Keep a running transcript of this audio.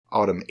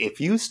Autumn, if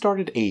you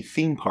started a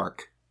theme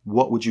park,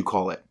 what would you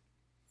call it?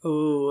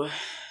 Ooh.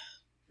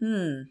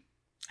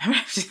 I would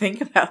have to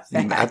think about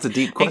that. That's a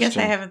deep question. I guess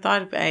I haven't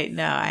thought about it.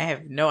 No, I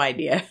have no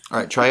idea. All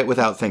right, try it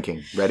without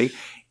thinking. Ready?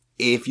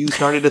 If you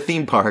started a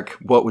theme park,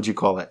 what would you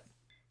call it?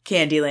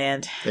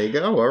 Candyland. There you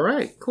go. All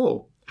right,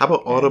 cool. How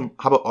about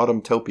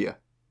Autumntopia?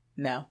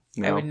 No.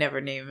 I would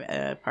never name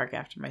a park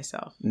after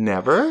myself.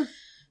 Never?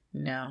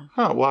 No.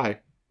 Huh, why?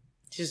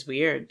 It's just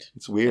weird.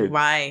 It's weird.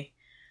 Why?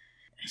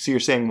 So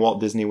you're saying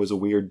Walt Disney was a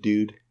weird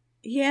dude?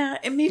 Yeah,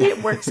 and maybe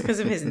it works because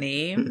of his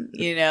name,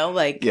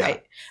 Yeah.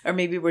 Or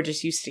maybe we're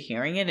just used to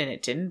hearing it and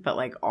it didn't, but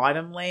like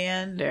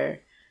Autumnland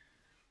or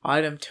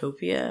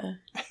Autumntopia.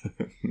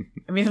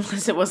 I mean,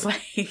 unless it was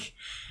like,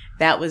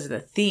 that was the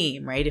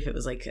theme, right? If it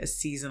was like a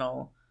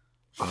seasonal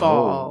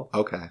fall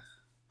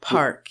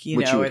park,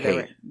 Which you would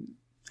hate.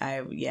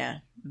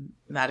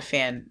 Not a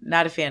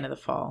fan of the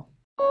fall.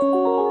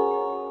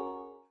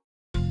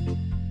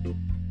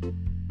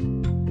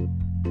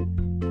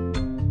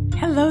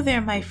 Hello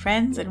there, my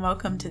friends, and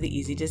welcome to the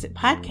Easy Does It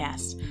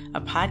podcast,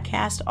 a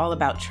podcast all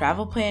about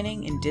travel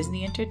planning and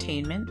Disney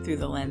entertainment through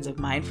the lens of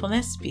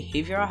mindfulness,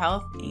 behavioral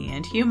health,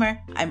 and humor.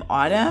 I'm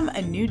Autumn,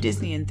 a new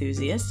Disney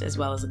enthusiast, as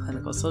well as a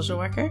clinical social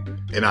worker.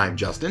 And I'm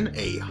Justin,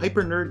 a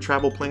hyper-nerd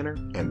travel planner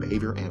and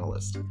behavior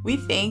analyst. We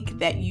think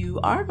that you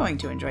are going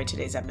to enjoy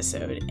today's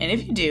episode, and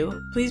if you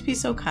do, please be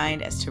so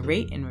kind as to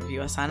rate and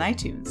review us on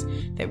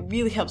iTunes. That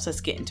really helps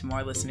us get into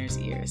more listeners'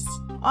 ears.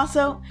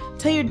 Also,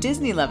 tell your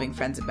Disney-loving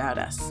friends about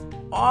us.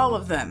 All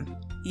of them.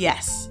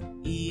 Yes,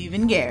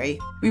 even Gary.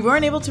 We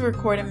weren't able to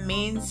record a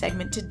main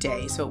segment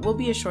today, so it will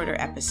be a shorter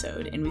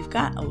episode, and we've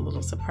got a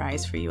little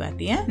surprise for you at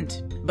the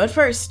end. But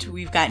first,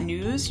 we've got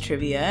news,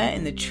 trivia,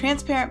 and the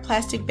transparent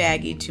plastic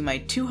baggie to my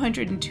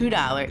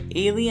 $202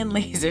 alien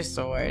laser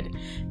sword.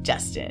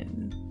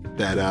 Justin.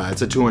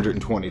 It's a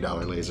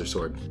 $220 laser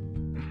sword.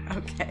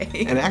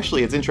 Okay. And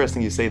actually, it's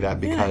interesting you say that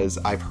because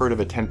I've heard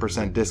of a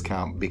 10%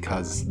 discount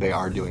because they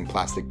are doing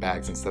plastic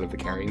bags instead of the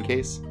carrying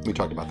case. We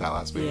talked about that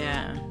last week.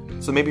 Yeah.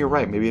 So maybe you're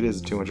right. Maybe it is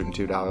a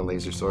 $202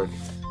 laser sword.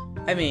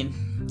 I mean,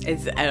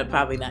 it's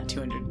probably not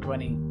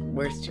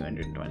worth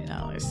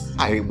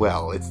 $220.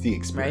 Well, it's the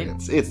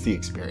experience. Right? It's the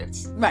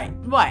experience. Right.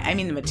 Why? I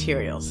mean the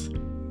materials.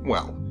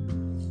 Well,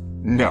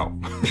 no.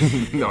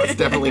 No, it's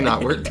definitely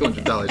not worth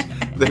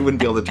 $200. They wouldn't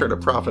be able to turn a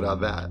profit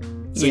on that.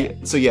 So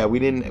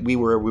we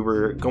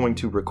were going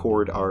to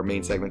record our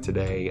main segment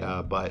today,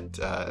 but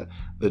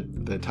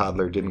the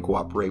toddler didn't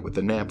cooperate with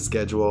the nap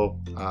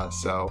schedule.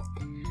 So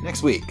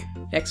next week.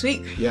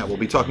 Yeah, we'll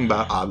be talking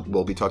about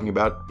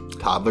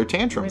toddler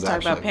tantrums. We're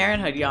talking about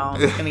parenthood, y'all.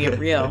 It's gonna get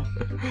real.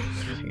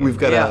 We've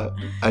got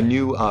a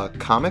new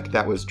comic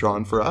that was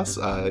drawn for us.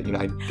 I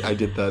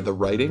did the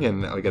writing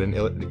and I got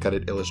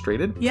it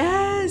illustrated.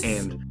 Yes.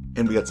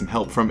 And we got some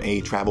help from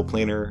a travel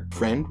planner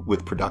friend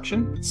with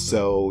production.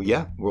 So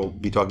yeah, we'll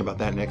be talking about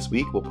that next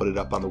week. We'll put it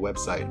up on the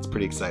website. It's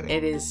pretty exciting.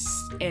 It is,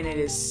 and it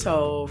is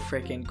so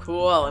freaking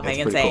cool, if I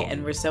can say. Cool.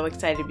 And we're so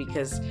excited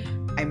because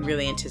I'm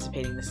really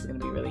anticipating this is going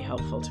to be really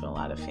helpful to a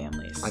lot of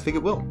families. I think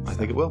it will.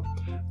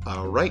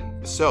 All right.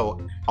 So,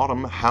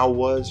 Autumn, how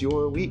was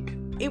your week?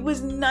 It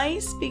was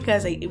nice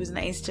because it was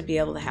nice to be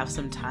able to have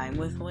some time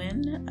with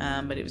Lynn,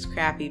 but it was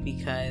crappy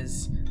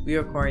because we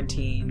were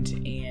quarantined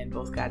and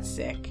both got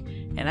sick.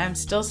 And I'm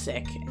still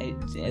sick,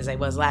 as I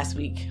was last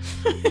week,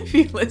 if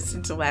you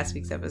listened to last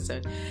week's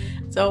episode.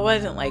 So it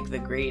wasn't like the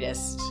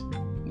greatest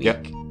week.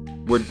 Yep.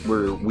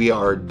 We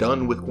are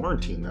done with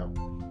quarantine now.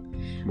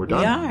 We're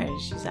done. We are.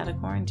 She's out of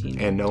quarantine.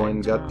 And no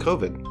one got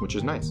COVID, which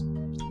is nice.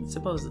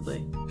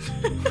 Supposedly.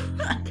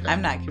 Okay.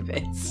 I'm not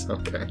convinced.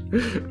 Okay.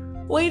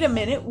 Wait a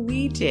minute.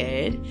 We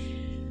did.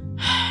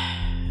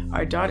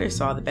 Our daughter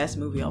saw the best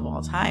movie of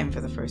all time for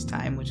the first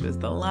time, which was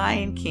The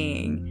Lion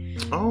King.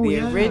 Oh,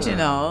 the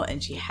original,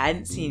 and she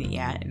hadn't seen it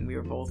yet, and we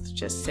were both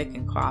just sick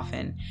and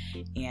coughing,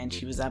 and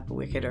she was up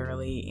wicked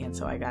early, and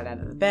so I got out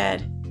of the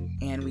bed,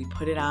 and we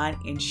put it on,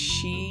 and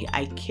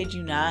I kid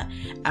you not,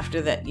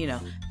 after that,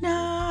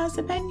 Na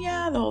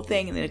Sabenya, the whole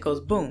thing, and then it goes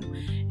boom,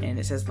 and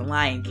it says The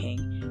Lion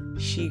King.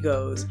 She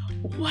goes,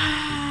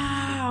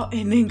 wow,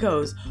 and then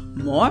goes,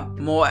 more.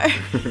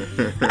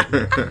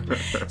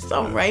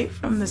 So right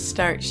from the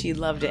start, she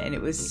loved it, and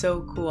it was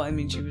so cool. I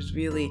mean, she was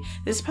really,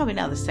 this is probably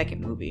now the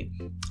second movie,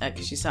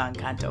 because she saw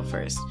Encanto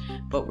first,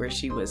 but where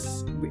she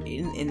was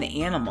in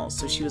the animals,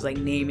 so she was like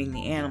naming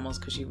the animals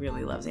because she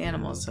really loves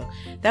animals. So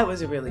that was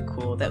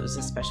that was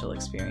a special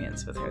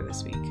experience with her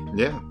this week.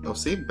 Yeah. Oh,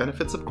 see,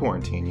 benefits of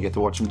quarantine. You get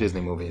to watch some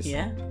Disney movies.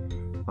 Yeah.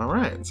 All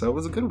right, so it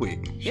was a good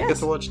week. She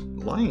gets to watch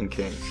Lion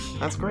King.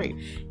 That's great.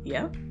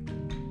 Yep.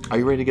 Are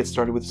you ready to get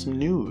started with some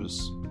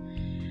news?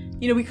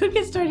 we could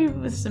get started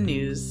with some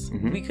news.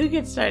 Mhm. We could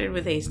get started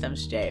with A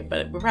Stumps J,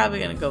 but we're probably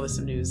going to go with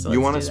some news. So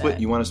You want want to switch?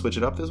 You want to switch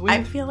it up this week?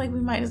 I feel like we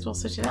might as well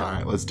switch it up. All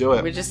right, let's do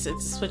it. It's a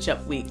switch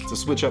up week. It's a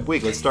switch up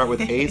week. Let's start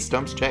with A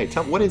Stumps J.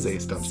 What is A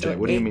Stumps J?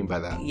 What do you mean by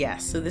that?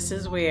 Yes, so this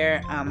is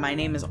where my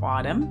name is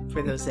Autumn.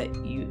 For those of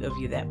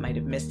you that might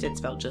have missed it,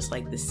 spelled just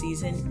like the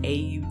season,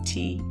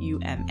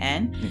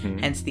 AUTUMN. Mhm.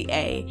 Hence the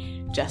A.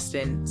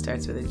 Justin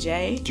starts with a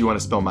J. Do you want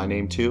to spell my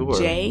name too? Or?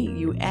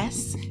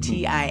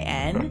 JUSTIN.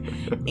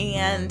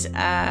 And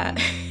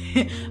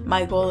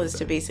my goal is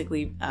to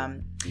basically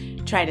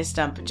try to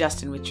stump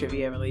Justin with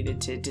trivia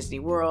related to Disney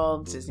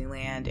World,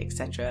 Disneyland,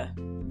 etc.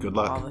 Good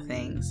luck. All the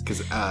things.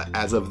 Because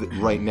as of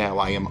right now,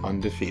 I am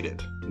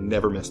undefeated.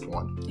 Never missed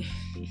one.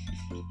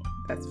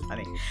 That's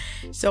funny.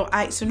 So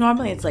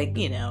normally it's like,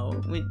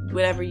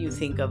 whatever you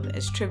think of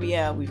as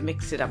trivia, we've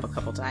mixed it up a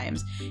couple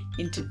times.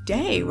 And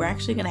today we're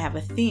actually going to have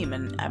a theme,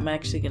 and I'm going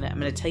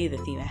to tell you the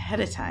theme ahead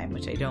of time,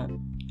 which I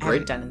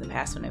haven't done in the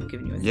past when I've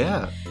given you a theme.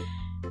 Yeah.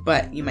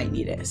 But you might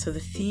need it. So the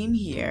theme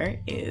here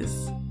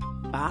is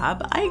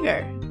Bob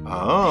Iger.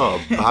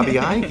 Oh, Bobby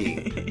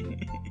Iger.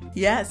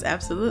 Yes,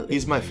 absolutely.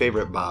 He's my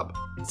favorite Bob.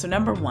 So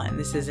number one,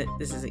 this is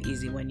an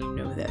easy one. You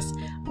know this.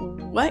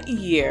 What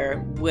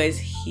year was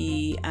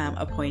he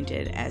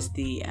appointed as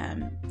the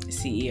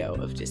CEO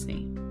of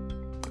Disney?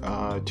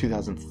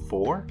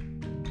 2004.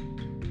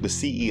 The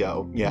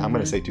CEO. Yeah, I'm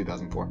going to say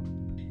 2004.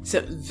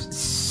 So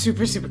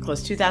super, super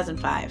close.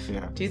 2005.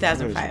 Yeah.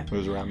 2005. It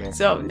was around there.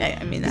 So,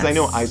 I mean, because I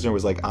know Eisner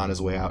was like on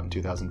his way out in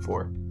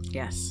 2004.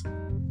 Yes.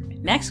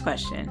 Next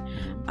question.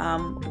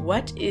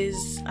 What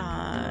is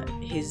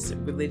his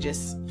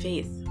religious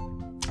faith?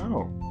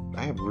 Oh,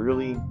 I have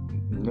really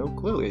no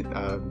clue.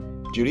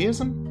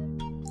 Judaism?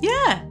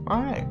 Yeah.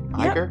 All right.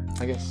 Yep.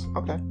 Iger, I guess.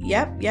 Okay.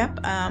 Yep.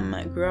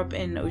 Grew up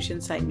in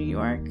Oceanside, New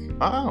York.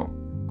 Oh,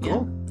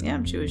 cool. Yeah,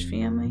 Jewish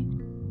family.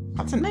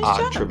 That's an Nice odd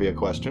job. Trivia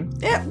question.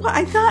 Yeah, well,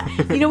 I thought,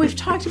 we've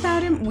talked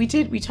about him. We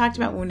talked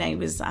about when I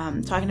was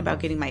talking about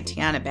getting my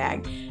Tiana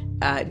bag,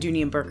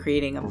 Dooney and Burke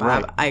creating a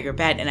Bob Iger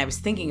bed, and I was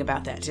thinking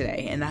about that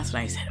today, and that's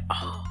when I said,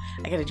 oh,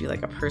 I got to do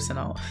like a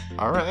personal.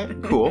 All right,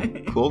 cool.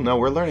 No,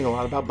 we're learning a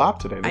lot about Bob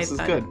today. This is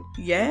good.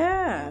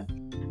 Yeah.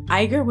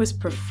 Iger was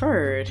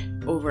preferred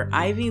over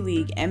Ivy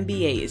League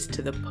MBAs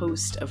to the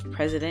post of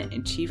president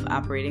and chief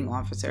operating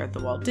officer at the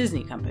Walt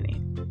Disney Company.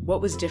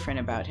 What was different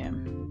about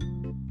him?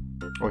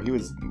 Well, he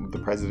was the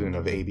president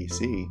of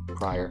ABC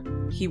prior.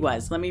 He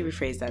was. Let me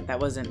rephrase that. That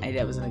wasn't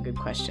a good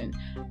question.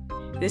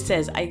 This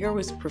says Iger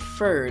was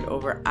preferred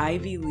over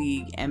Ivy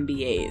League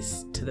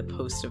MBAs to the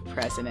post of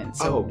president.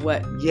 So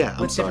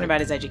what's different about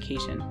his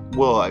education?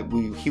 Well,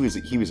 he was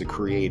a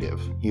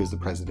creative. He was the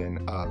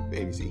president of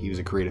ABC. He was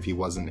a creative. He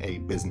wasn't a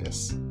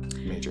business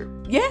major.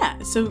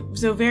 Yeah. So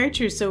very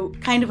true. So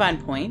kind of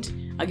on point.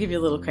 I'll give you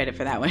a little credit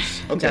for that one,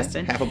 okay.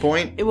 Justin. Half a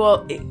point.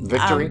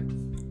 Victory.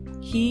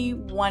 He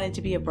wanted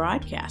to be a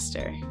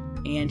broadcaster,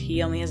 and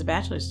he only has a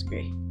bachelor's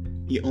degree.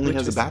 He only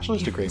has a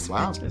bachelor's degree.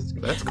 Wow,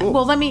 that's cool.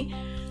 Well, let me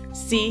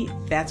see.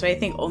 That's what I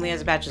think. Only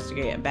has a bachelor's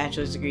degree. A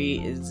bachelor's degree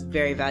is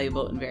very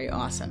valuable and very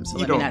awesbe. So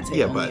let me not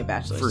say only a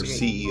bachelor's degree. For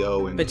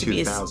CEO in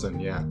 2000,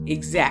 yeah.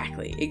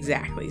 Exactly.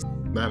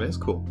 That is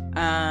cool.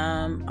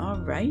 Alrighty.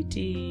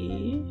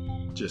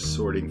 Just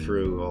sorting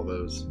through all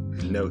those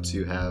notes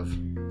you have.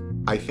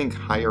 I think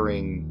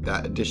hiring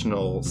that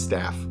additional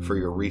staff for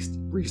your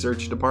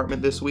research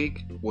department this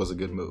week was a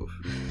good move.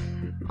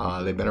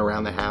 They've been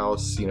around the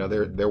house.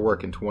 They're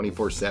working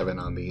 24/7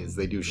 on these.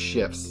 They do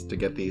shifts to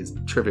get these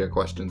trivia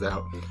questions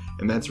out,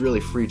 and that's really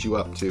freed you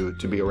up to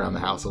be around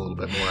the house a little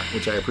bit more,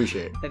 which I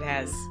appreciate. It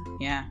has,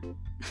 yeah.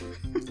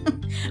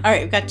 All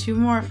right, we've got two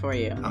more for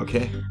you.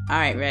 Okay. All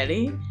right,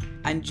 ready?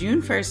 On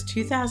June 1st,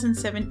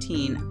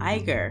 2017,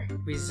 Iger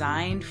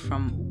resigned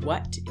from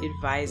what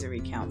advisory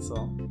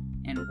council?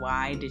 And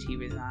why did he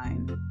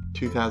resign?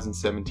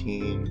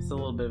 2017. It's a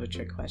little bit of a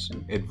trick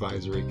question.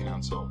 Advisory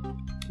council.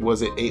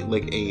 Was it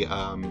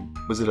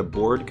was it a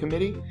board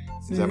committee?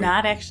 It's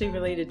not actually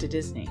related to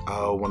Disney.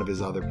 Oh, one of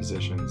his other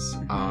positions.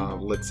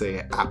 Mm-hmm. Let's say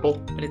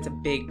Apple. But it's a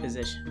big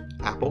position.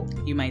 Apple?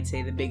 You might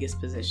say the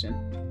biggest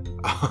position.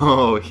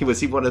 Oh, was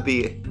he one of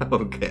the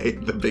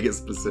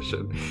biggest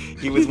position.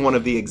 He was one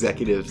of the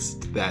executives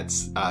that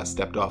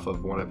stepped off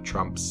of one of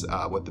Trump's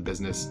the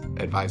business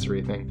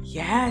advisory thing.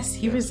 Yes,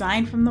 he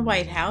resigned from the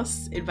White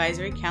House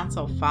Advisory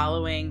Council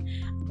following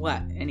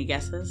what? Any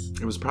guesses?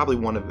 It was probably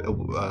one of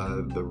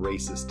the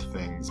racist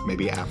things.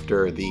 Maybe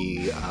after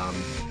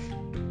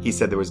he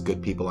said there was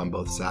good people on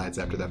both sides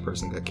after that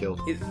person got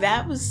killed.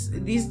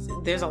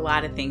 There's a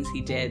lot of things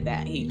he did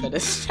that he could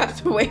have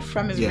stepped away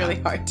from. Is really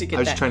hard to get.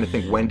 I was trying to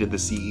think, when did the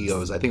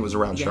CEOs? I think it was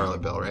around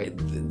Charlottesville, right?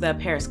 The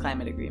Paris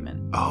Climate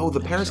Agreement. Oh, the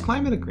Paris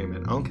Climate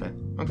Agreement. Okay.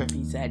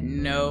 He said,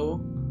 no,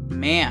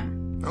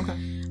 ma'am. Okay.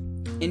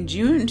 In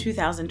June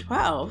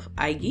 2012,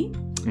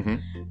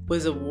 Iger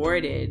was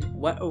awarded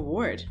what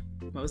award?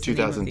 What was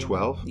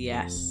 2012?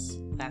 Yes,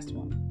 last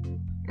one.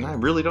 I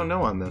really don't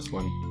know on this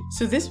one.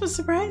 So this was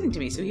surprising to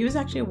me. So he was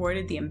actually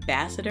awarded the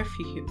Ambassador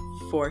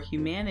for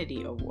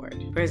Humanity Award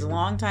for his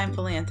longtime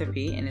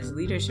philanthropy and his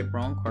leadership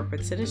role in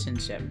corporate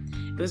citizenship.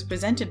 It was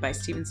presented by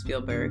Steven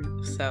Spielberg,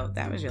 so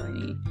that was really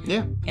neat.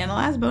 Yeah. And the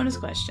last bonus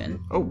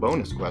question. Oh,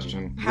 bonus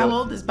question. How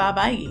old is Bob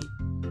Iger?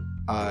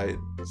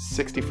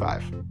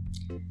 65.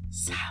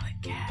 Solid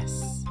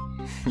guess.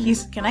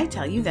 Can I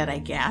tell you that I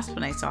gasped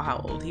when I saw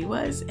how old he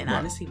was, and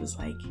honestly was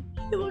like,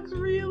 he looks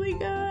really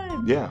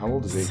good. Yeah, how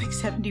old is he? He's like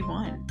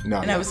 71.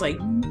 No, and I was like,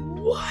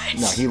 what?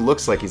 No, he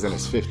looks like he's in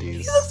his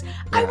 50s.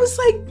 I was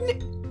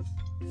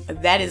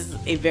like, that is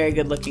a very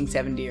good looking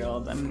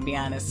 70-year-old, I'm gonna be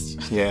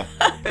honest. Yeah.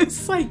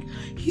 It's like,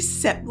 he's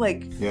set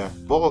like... Yeah.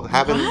 Well,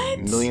 having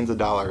millions of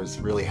dollars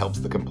really helps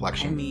the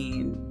complexion. I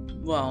mean,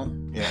 well,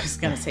 yeah. I was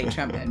gonna say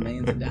Trump had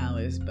millions of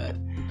dollars, but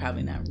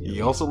probably not really.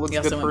 He also looks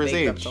good for his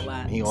age.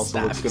 He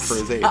also looks good for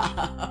his age.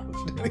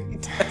 He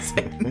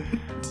doesn't.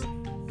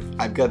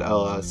 I've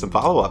got some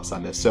follow-ups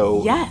on this.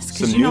 So yes,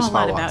 because you know a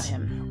lot about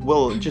him.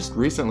 Well, just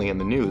recently in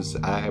the news,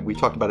 we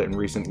talked about it in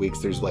recent weeks.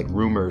 There's like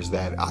rumors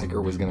that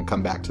Iger was going to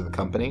come back to the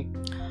company,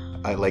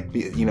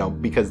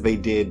 because they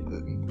did.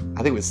 I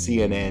think it was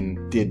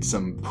CNN did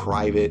some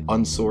private,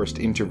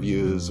 unsourced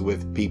interviews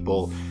with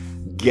people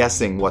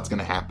guessing what's going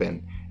to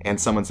happen. And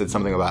someone said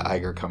something about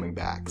Iger coming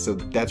back. So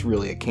that's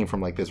really, it came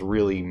from like this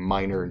really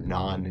minor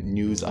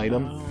non-news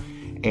item. Oh.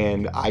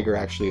 And Iger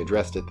actually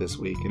addressed it this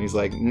week. And he's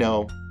like,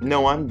 no,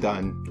 I'm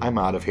done. I'm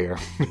out of here.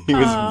 He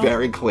was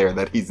very clear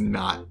that he's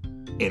not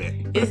in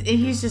it.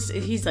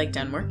 He's like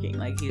done working.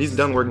 Like he's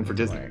done working for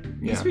Disney.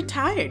 Yeah. He's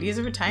retired. He's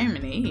a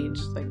retirement age.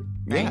 Like,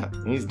 right? Yeah,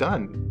 he's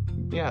done.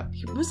 Yeah.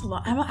 He was a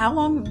lot. How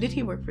long did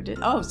he work for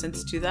Disney? Oh,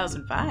 since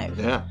 2005.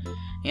 Yeah.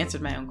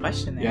 Answered my own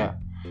question there. Yeah.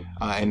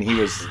 And he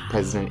was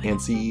president and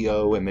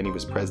CEO, and then he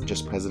was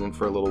just president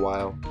for a little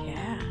while.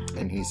 Yeah.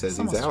 And he says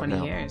he's out 20 now.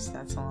 20 years.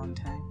 That's a long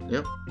time.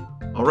 Yep.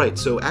 All right.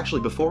 So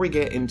actually, before we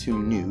get into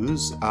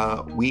news,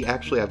 I've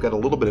got a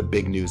little bit of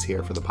big news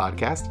here for the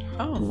podcast.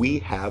 Oh. We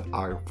have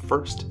our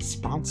first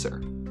sponsor.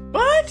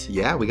 What?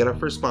 Yeah, we got our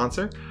first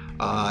sponsor.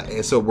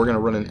 So we're going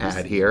to run an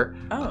ad here.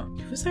 Oh,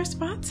 who's our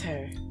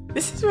sponsor?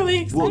 This is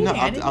really exciting. Well, no,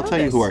 I'll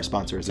tell you who our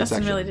sponsor is.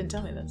 Justin really didn't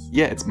tell me this.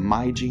 Yeah, it's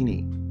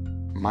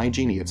MyGenie.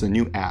 MyGenie. It's a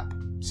new app.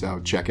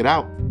 So check it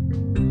out.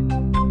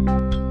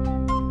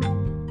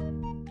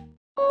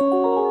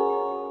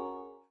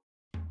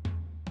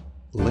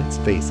 Let's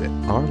face it,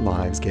 our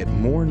lives get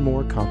more and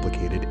more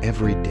complicated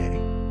every day.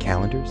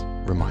 Calendars,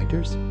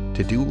 reminders,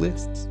 to-do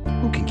lists,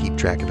 who can keep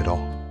track of it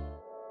all?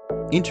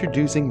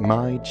 Introducing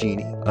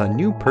MyGenie, a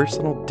new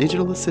personal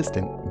digital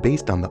assistant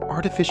based on the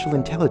artificial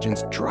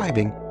intelligence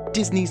driving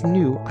Disney's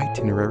new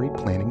itinerary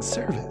planning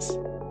service.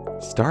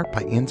 Start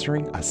by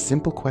answering a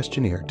simple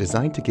questionnaire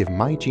designed to give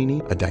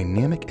MyGenie a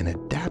dynamic and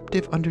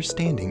adaptive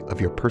understanding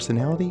of your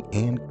personality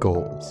and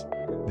goals.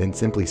 Then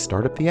simply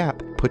start up the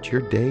app, put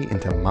your day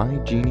into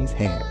MyGenie's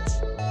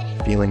hands.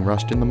 Feeling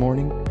rushed in the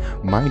morning?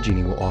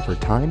 MyGenie will offer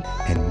time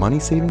and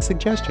money-saving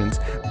suggestions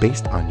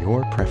based on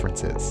your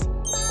preferences.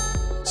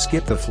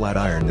 Skip the flat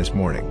iron this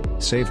morning.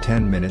 Save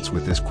 10 minutes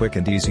with this quick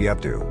and easy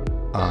updo.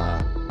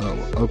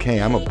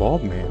 Okay, I'm a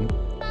bald man.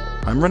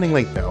 I'm running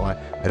late though.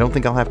 I don't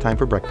think I'll have time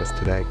for breakfast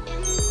today.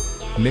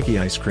 Mickey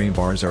ice cream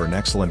bars are an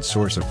excellent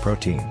source of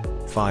protein,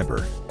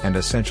 fiber, and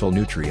essential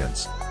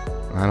nutrients.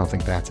 I don't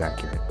think that's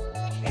accurate.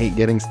 Hate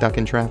getting stuck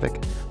in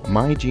traffic?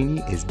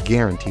 MyGenie is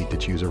guaranteed to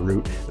choose a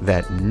route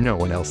that no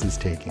one else is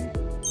taking.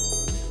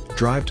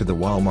 Drive to the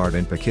Walmart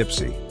in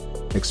Poughkeepsie.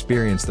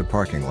 Experience the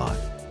parking lot.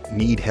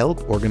 Need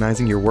help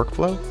organizing your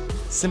workflow?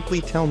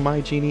 Simply tell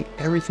MyGenie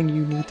everything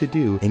you need to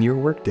do in your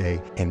workday,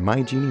 and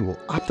MyGenie will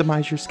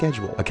optimize your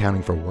schedule,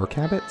 accounting for work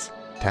habits,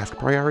 task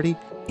priority,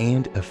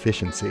 and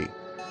efficiency.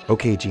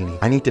 Okay, Genie,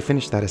 I need to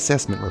finish that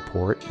assessment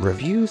report,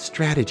 review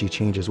strategy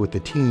changes with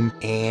the team,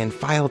 and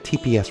file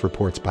TPS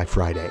reports by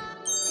Friday.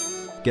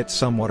 Get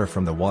some water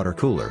from the water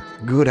cooler.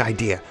 Good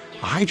idea.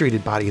 A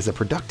hydrated body is a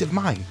productive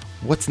mind.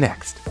 What's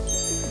next?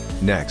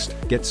 Next,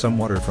 get some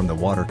water from the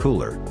water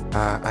cooler.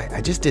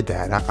 I just did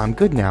that. I'm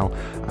good now.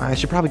 I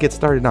should probably get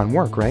started on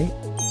work, right?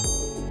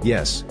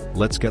 Yes,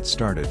 let's get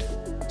started.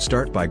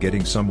 Start by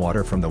getting some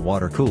water from the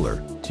water cooler.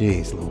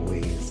 Jeez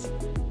Louise.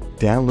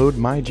 Download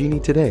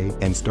MyGenie today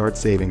and start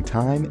saving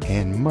time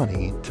and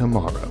money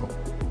tomorrow.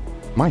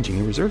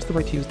 MyGenie reserves the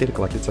right to use data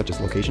collected such as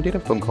location data,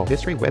 phone call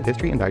history, web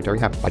history, and dietary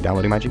habits. By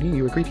downloading MyGenie,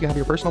 you agree to have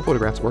your personal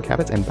photographs, work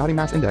habits, and body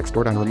mass index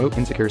stored on a remote,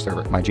 insecure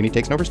server. MyGenie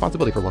takes no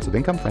responsibility for loss of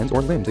income, friends,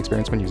 or limbs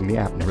experienced when using the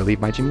app. Never leave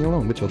MyGenie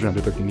alone with children under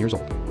 13 years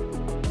old.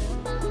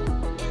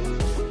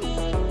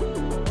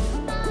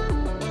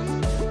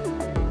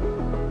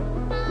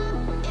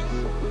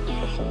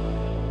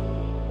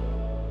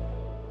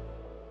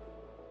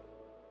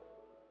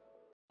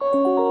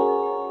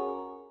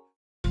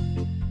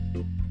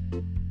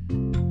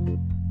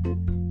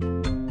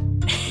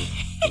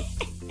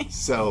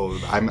 So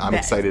I'm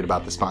excited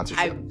about the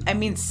sponsorship. I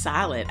mean,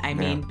 solid. I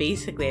mean,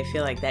 basically, I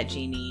feel like that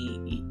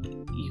Genie.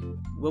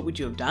 What would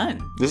you have done?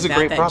 This is a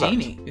great product.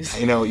 Genie?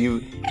 You know,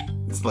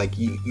 it's like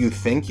you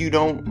think you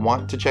don't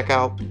want to check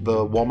out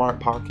the Walmart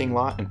parking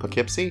lot in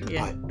Poughkeepsie,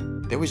 but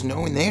There was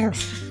no one there.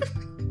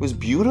 It was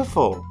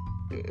beautiful.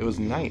 It was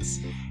nice.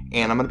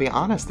 And I'm going to be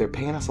honest, they're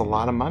paying us a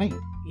lot of money.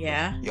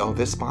 Yeah. Yo,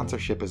 this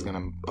sponsorship is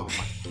going to...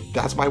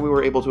 that's why we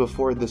were able to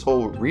afford this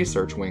whole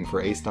research wing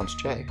for A Stumps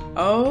J.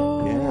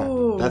 Oh.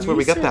 Yeah. That's where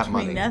we got that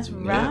money. Wing. That's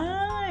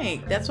right.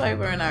 Yeah. That's why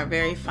we're in our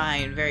very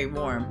fine, very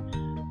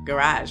warm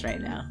garage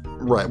right now.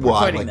 Right. Well,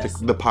 like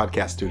the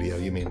podcast studio,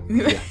 you mean.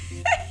 Yeah.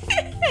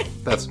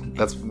 That's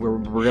where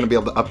we're going to be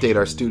able to update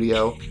our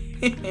studio.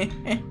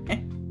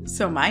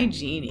 So my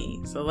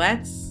genie. So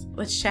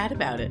let's chat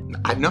about it.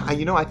 I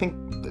think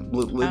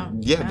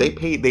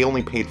they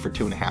only paid for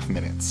 2.5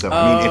 minutes. So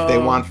I mean, if they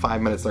want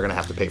 5 minutes, they're gonna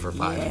have to pay for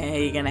 5. Yeah,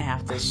 you're gonna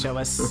have to show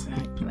us.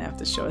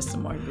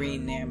 Some more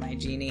green there, my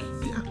genie.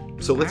 Yeah.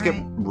 So let's get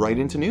right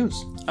into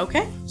news.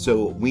 Okay.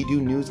 So we do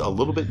news a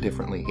little bit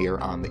differently here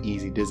on the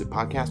Easy Diz It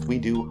podcast. We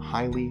do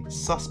highly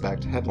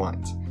suspect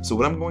headlines. So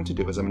what I'm going to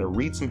do is I'm going to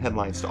read some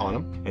headlines to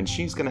Autumn, and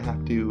she's going to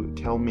have to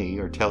tell me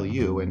or tell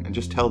you and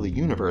just tell the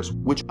universe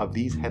which of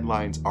these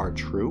headlines are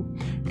true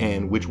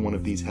and which one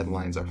of these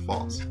headlines are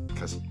false.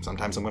 Because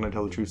sometimes I'm going to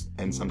tell the truth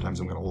and sometimes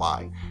I'm going to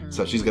lie.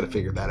 So she's going to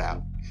figure that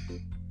out.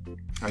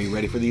 Are you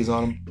ready for these,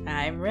 Autumn?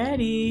 I'm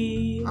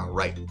ready. All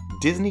right.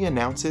 Disney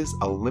announces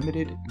a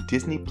limited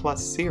Disney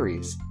Plus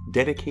series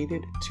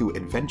dedicated to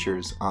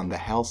adventures on the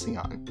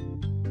Halcyon.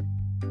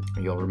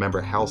 You'll remember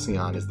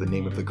Halcyon is the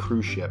name of the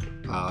cruise ship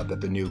that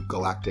the new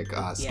Galactic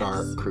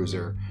Star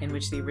Cruiser... in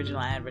which the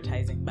original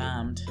advertising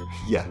bombed.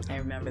 Yeah. I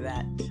remember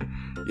that.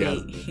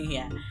 Yeah.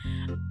 Yeah.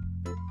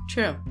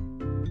 True.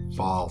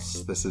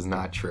 False. This is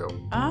not true.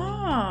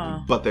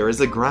 Oh. But there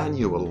is a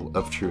granule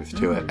of truth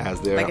to it,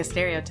 as there like a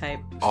stereotype.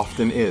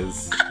 Often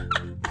is.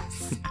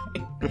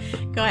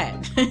 Go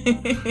ahead.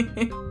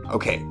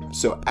 Okay,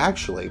 so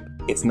actually,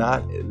 it's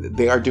not...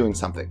 They are doing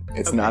something.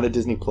 It's not a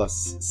Disney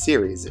Plus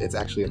series. It's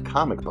actually a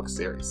comic book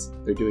series.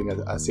 They're doing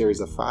a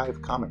series of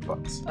 5 comic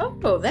books.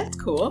 Oh, that's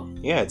cool.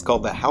 Yeah, it's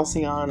called The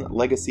Halcyon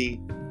Legacy.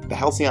 The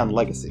Halcyon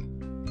Legacy.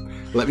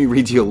 Let me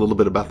read you a little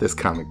bit about this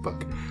comic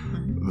book.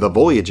 The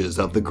voyages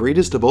of the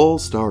greatest of all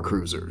star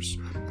cruisers.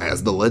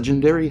 As the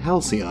legendary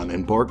Halcyon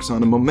embarks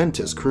on a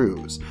momentous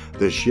cruise,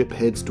 the ship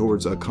heads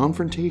towards a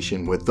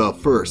confrontation with the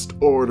First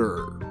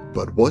Order.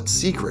 But what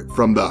secret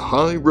from the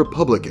High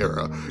Republic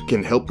era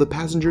can help the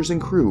passengers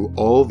and crew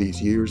all these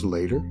years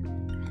later?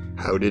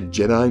 How did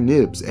Jedi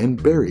Nibs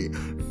and Barry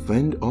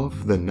fend off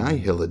the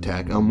Nihil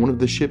attack on one of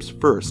the ship's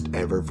first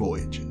ever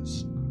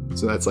voyages?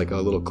 So that's like a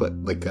little clip,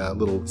 like a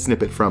little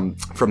snippet from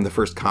the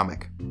first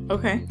comic.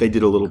 Okay. They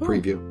did a little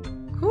preview.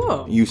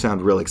 Cool. You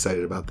sound real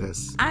excited about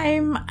this.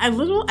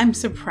 I'm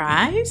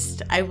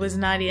surprised. I was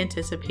not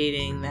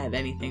anticipating that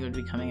anything would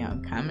be coming out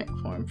in comic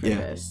form for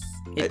this.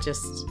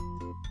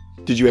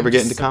 Did you ever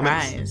get into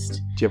surprised. comics?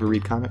 Did you ever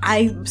read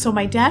comics? So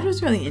my dad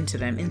was really into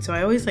them, and so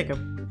I always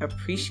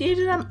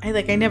appreciated them.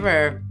 I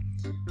never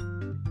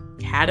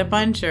had a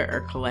bunch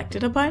or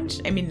collected a bunch.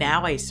 I mean,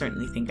 now I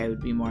certainly think I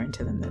would be more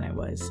into them than I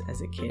was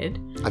as a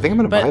kid. I think I'm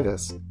going to buy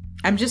this.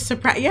 I'm just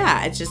surprised.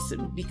 Yeah, it's just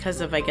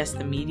because of, I guess,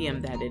 the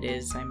medium that it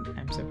is. I'm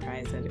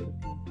surprised that it would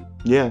be.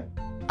 Yeah,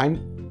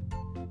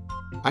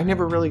 I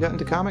never really got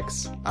into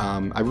comics.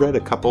 I read a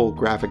couple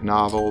graphic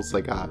novels,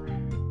 or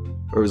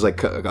it was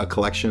like a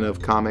collection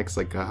of comics,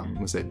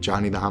 was it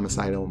Johnny the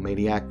Homicidal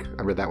Maniac?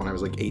 I read that when I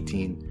was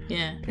 18.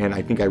 Yeah. And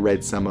I think I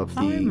read some of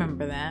the... I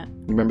remember that.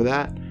 You remember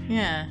that?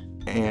 Yeah.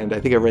 And I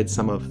think I read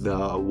some of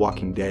the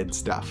Walking Dead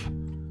stuff.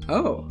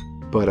 Oh.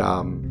 But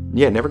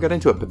yeah, never got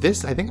into it. But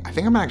this, I think I'm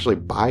gonna actually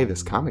buy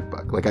this comic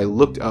book. I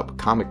looked up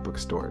comic book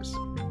stores.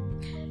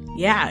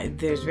 Yeah,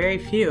 there's very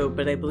few,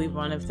 but I believe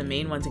one of the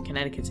main ones in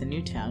Connecticut's in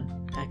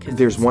Newtown.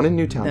 There's one in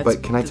Newtown,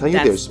 but can I tell you,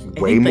 there's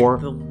way more.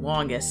 The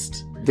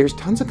longest. There's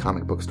tons of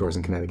comic book stores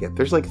in Connecticut.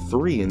 There's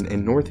 3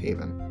 in North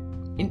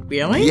Haven.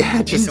 Really?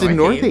 Yeah, just in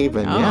North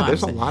Haven. Yeah,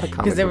 there's a lot of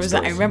comic book stores.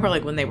 I remember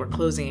when they were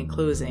closing,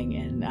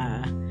 and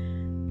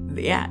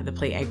the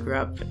place I grew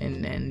up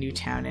in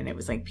Newtown, and it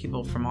was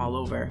people from all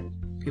over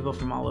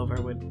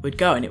would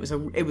go, and it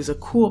was a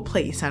cool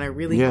place on a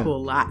really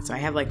cool lot. So I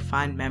have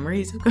fond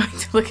memories of going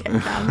to look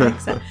at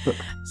comics.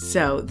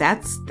 So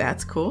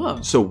that's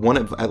cool. So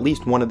at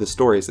least one of the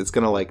stories, it's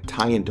gonna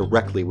tie in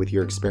directly with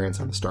your experience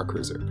on the Star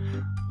Cruiser.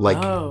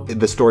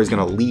 The story's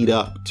gonna lead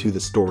up to the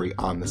story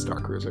on the Star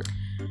Cruiser.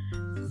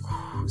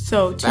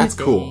 So that's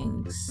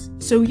cool.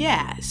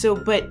 So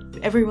but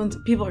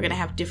people are gonna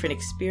have different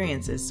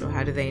experiences. So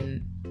how do they?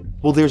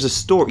 Well, there's a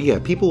story. Yeah,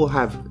 people will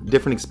have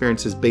different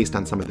experiences based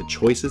on some of the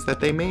choices that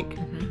they make,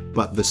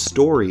 but the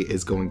story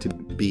is going to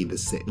be the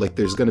same.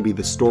 There's going to be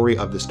the story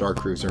of the Star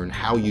Cruiser and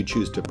how you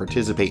choose to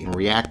participate and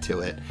react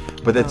to it,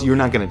 but you're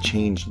not going to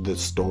change the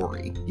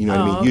story. You know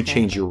what I mean? Okay. You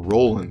change your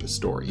role in the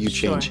story. You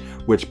change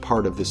which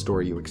part of the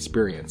story you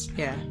experience.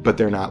 Yeah. But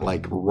they're not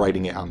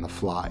writing it on the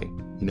fly,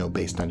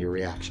 based on your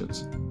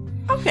reactions.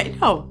 Okay.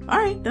 No. All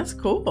right. That's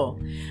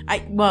cool.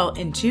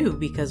 And two,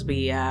 because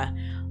we have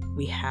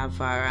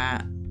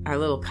our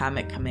little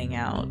comic coming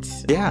out.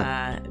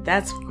 Yeah.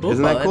 That's cool.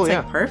 Isn't that cool?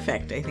 It's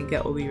perfect. I think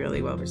that will be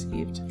really well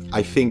received.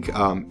 I think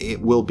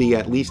it will be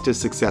at least as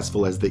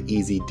successful as the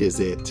Easy Diz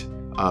It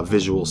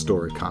visual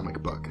story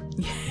comic book.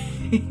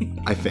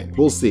 I think.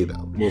 We'll see,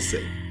 though. We'll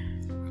see.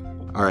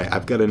 All right,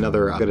 I've got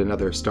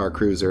another Star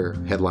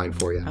Cruiser headline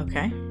for you.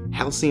 Okay.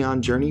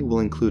 Halcyon Journey will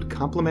include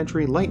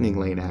complimentary Lightning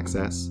Lane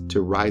access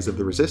to Rise of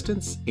the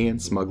Resistance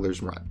and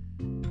Smuggler's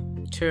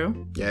Run.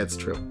 True. Yeah, it's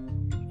true.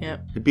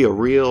 Yep. It'd be a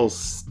real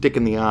stick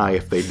in the eye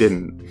if they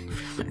didn't.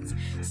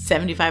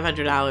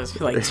 $7,500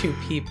 for like 2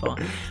 people.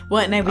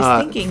 Well, and I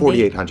was thinking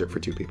 $4,800 for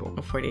 2 people.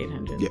 Oh,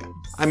 $4,800. Yeah,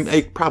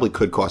 it probably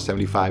could cost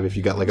 $75 if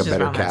you got like a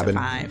better cabin.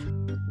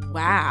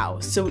 Wow.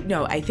 So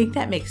no, I think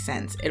that makes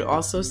sense. It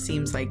also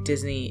seems like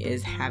Disney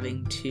is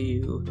having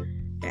to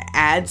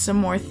add some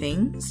more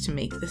things to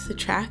make this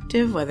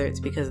attractive, whether it's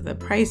because of the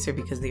price or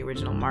because the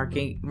original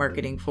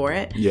marketing for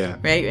it. Yeah.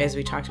 Right? As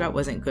we talked about,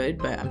 wasn't good,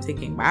 but I'm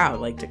thinking, wow,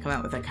 like to come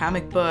out with a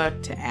comic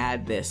book, to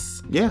add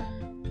this. Yeah.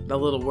 A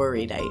little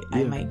worried,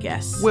 I might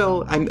guess.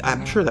 Well,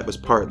 I'm sure that was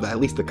at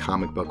least the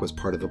comic book was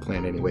part of the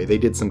plan anyway. They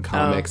did some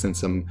comics and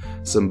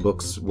some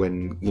books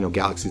when,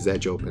 Galaxy's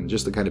Edge opened,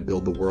 just to kind of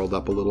build the world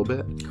up a little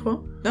bit.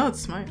 Cool. No, it's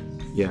smart.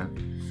 Yeah.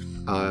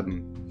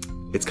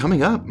 It's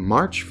coming up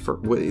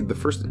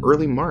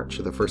early March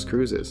of the first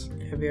cruises.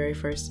 February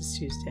 1st is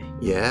Tuesday.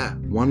 Yeah,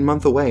 1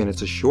 month away, and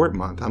it's a short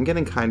month. I'm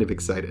getting kind of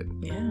excited.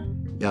 Yeah.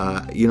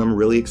 I'm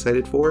really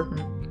excited for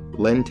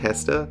Len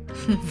Testa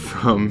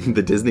from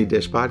the Disney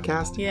Dish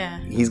podcast. Yeah.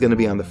 He's going to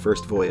be on the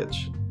first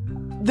voyage.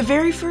 The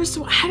very first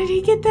one? How did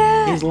he get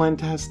that? He's Len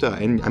Testa,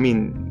 and I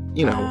mean,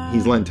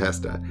 he's Len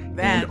Testa.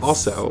 And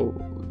also,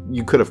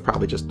 you could have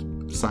probably just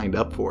signed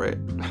up for it.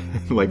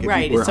 Like,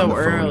 right, it's so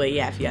early.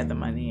 Yeah, if you had the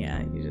money,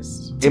 you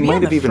just. It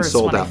might have even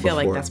sold out I feel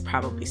before. like that's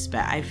probably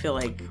I feel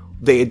like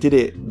they did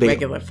it.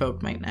 Regular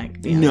folk might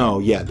not.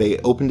 They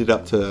opened it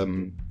up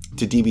to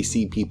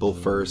DVC people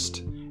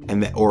first.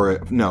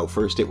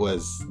 First it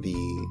was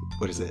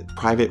the,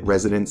 private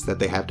residence that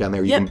they have down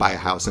there. You can buy a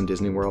house in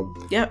Disney World.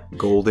 Yep.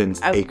 Golden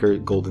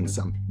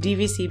Sum.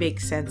 DVC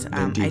makes sense.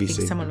 I think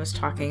someone was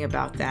talking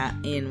about that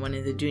in one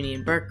of the Dooney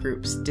and Burke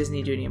groups,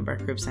 Disney Dooney and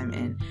Burke groups I'm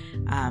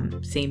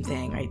in. Same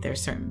thing, right? There are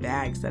certain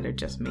bags that are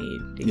just made.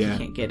 You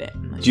can't get it.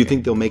 Do you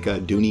think they'll make a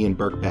Dooney and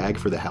Burke bag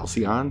for the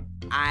Halcyon?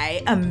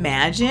 I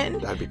imagine.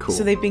 That'd be cool.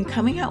 So they've been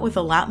coming out with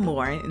a lot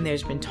more, and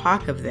there's been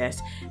talk of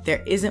this.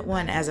 There isn't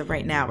one as of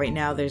right now. Right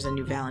now, there's a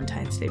new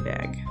Valentine's Day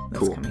bag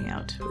that's coming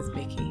out with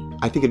Mickey.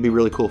 I think it'd be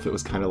really cool if it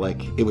was kind of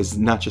like, it was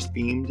not just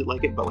themed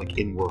like it, but like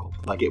in world.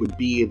 Like it would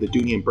be the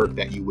Dooney and Burke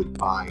that you would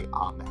buy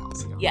on the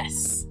Halcyon.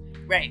 Yes.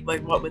 Right.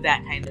 Like what would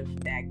that kind of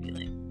bag be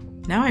like?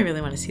 Now I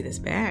really want to see this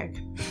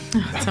bag.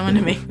 Someone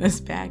to make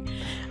this bag.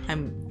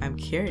 I'm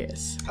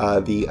curious.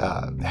 The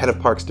head of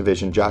Parks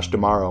Division, Josh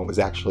D'Amaro, was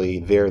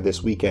actually there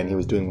this weekend. He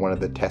was doing one of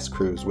the test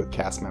cruises with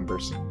cast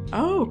members.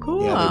 Oh,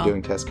 cool. Yeah, they're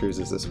doing test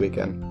cruises this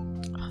weekend.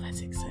 Oh,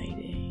 that's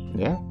exciting.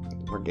 Yeah,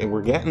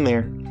 we're getting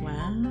there.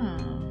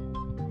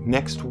 Wow.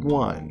 Next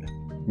one.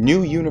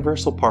 New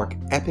Universal Park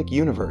Epic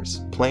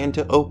Universe planned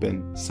to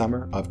open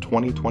summer of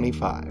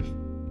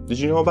 2025. Did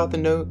you know about the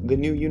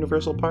new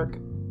Universal Park?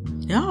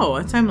 No,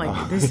 I'm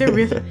like,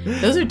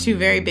 those are 2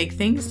 very big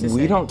things to say.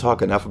 We don't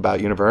talk enough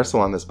about Universal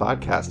on this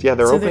podcast. Yeah,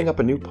 they're opening up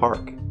a new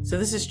park. So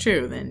this is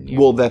true then?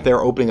 Well, that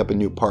they're opening up a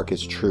new park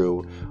is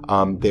true.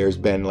 There's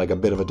been like a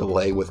bit of a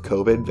delay with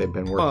COVID. They've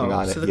been working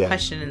on it. So the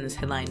question in this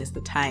headline is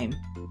the time,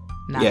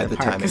 not the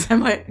park. Timing.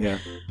 I'm like, yeah.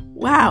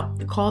 Wow,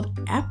 called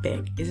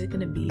Epic. Is it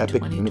going to be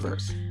Epic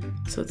Universe?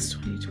 So it's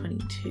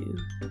 2022.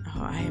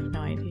 Oh, I have no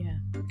idea.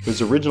 It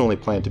was originally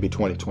planned to be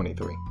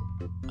 2023.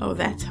 Oh,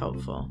 that's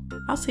helpful.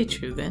 I'll say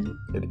true then.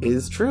 It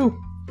is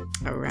true.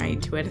 All right,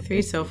 2 out of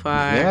 3 so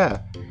far.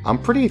 Yeah, I'm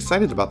pretty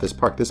excited about this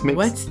park.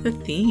 What's the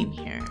theme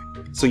here?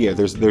 So yeah,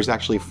 there's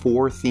actually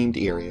 4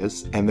 themed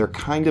areas, and they're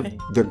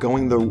they're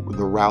going the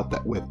route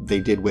that they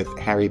did with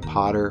Harry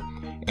Potter,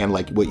 and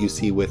like what you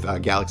see with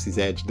Galaxy's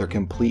Edge. They're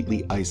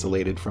completely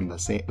isolated from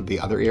the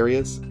other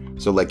areas.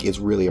 So like it's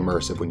really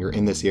immersive. When you're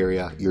in this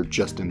area, you're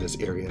just in this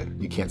area.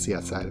 You can't see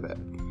outside of it.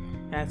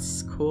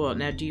 That's cool.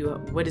 Now,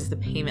 what does the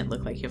payment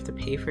look like? You have to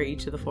pay for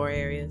each of the 4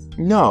 areas?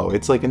 No,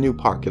 it's like a new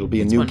park. It'll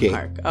be a new gate.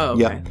 Park. Oh,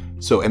 okay. Yep.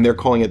 So, and they're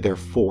calling it their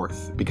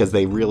 4th because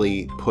they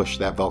really push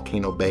that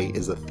Volcano Bay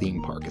is a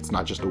theme park. It's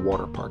not just a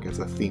water park. It's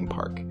a theme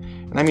park.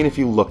 And I mean, if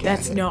you look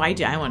at it.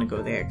 I want to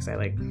go there because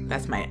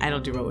I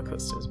don't do roller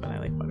coasters, but I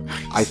like water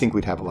parks. I think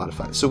we'd have a lot of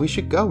fun. So we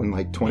should go in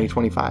like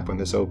 2025 when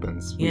this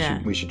opens.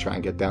 We should try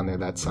and get down there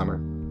that summer.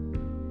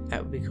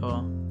 That would be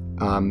cool.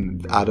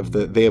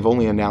 They have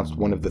only announced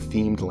one of the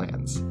themed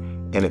lands,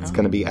 and it's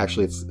going to be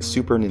it's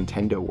Super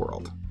Nintendo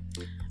World.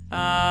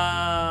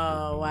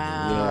 Oh, wow.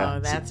 Yeah.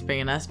 That's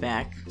bringing us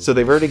back. So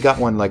they've already got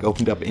one like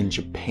opened up in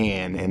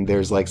Japan, and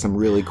there's like some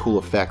really cool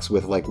effects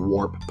with like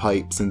warp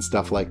pipes and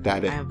stuff like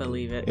that. I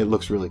believe it. It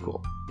looks really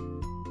cool.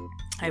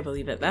 I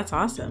believe it. That's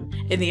awesome.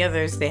 And the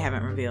others, they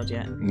haven't revealed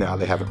yet. No,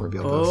 they haven't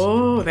revealed those.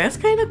 Oh, that's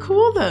kind of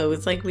cool, though.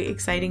 It's like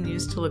exciting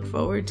news to look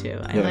forward to.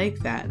 I like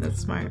that. That's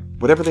smart.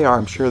 Whatever they are,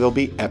 I'm sure they'll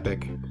be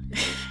epic.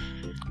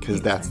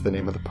 Because that's the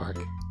name of the park.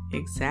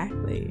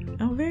 Exactly.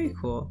 Oh, very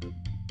cool.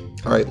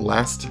 All right,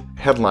 last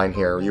headline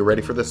here. Are you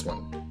ready for this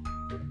one?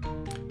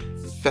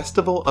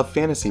 Festival of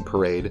Fantasy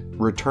Parade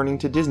returning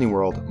to Disney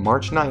World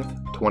March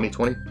 9th,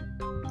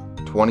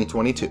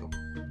 2022.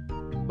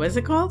 What is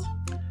it called?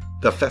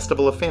 The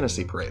Festival of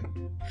Fantasy Parade.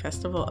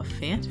 Festival of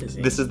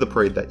Fantasy. This is the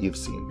parade that you've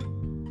seen.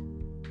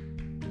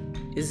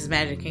 Is this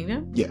Magic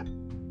Kingdom? Yeah.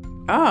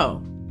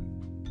 Oh.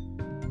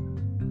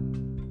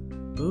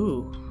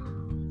 Ooh.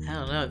 I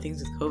don't know. Things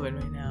with COVID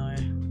right now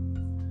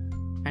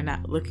are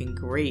not looking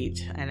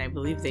great. And I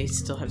believe they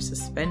still have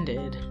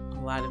suspended a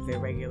lot of their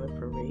regular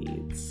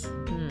parades.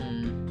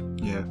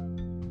 Yeah.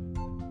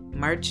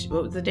 March,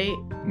 what was the date?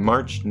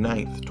 March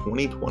 9th,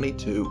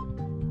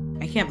 2022.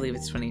 I can't believe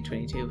it's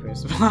 2022,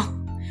 first of all.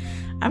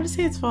 I'm going to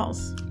say it's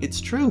false.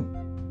 It's true.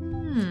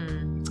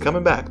 It's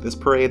coming back. This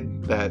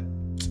parade that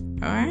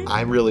All right.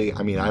 I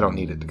don't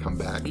need it to come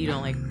back. You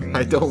don't like parades?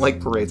 I don't like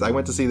parades. I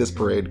went to see this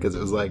parade because it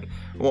was like,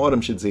 well,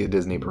 Autumn should see a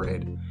Disney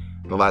parade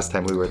the last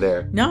time we were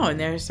there. No, and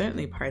there are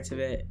certainly parts of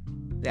it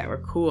that were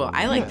cool.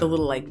 I like the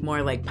little, like,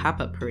 more like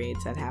pop-up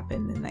parades that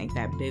happened, and like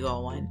that big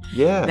old one.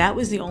 Yeah. That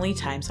was the only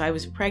time. So I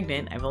was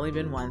pregnant. I've only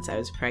been once. I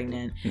was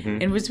pregnant,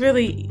 and it was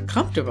really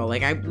comfortable.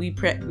 Like we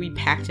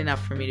packed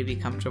enough for me to be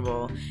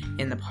comfortable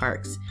in the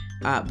parks.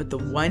 But the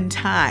one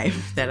time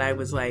that I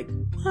was like,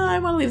 well, I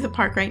want to leave the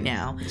park right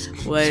now,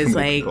 was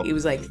like, it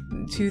was like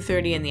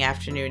 2:30 in the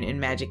afternoon in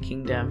Magic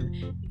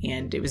Kingdom,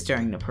 and it was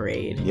during the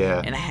parade.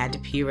 Yeah. And I had to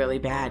pee really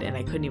bad, and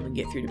I couldn't even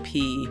get through to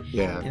pee.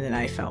 Yeah. And then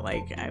I felt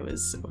like I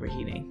was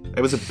overheating.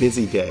 It was a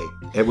busy day.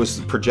 It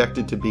was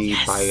projected to be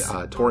by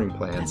touring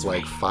plans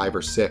like 5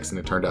 or 6, and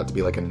it turned out to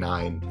be like a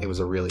 9. It was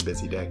a really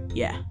busy day.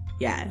 Yeah.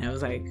 Yeah. And I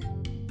was like,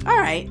 all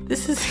right,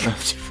 this is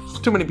comfortable.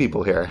 There's too many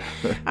people here.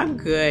 I'm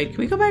good. Can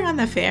we go back on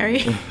the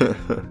ferry?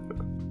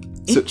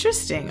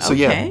 Interesting. So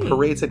okay. yeah,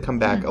 parades had come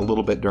back a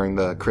little bit during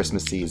the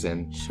Christmas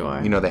season.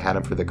 Sure. You know, they had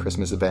them for the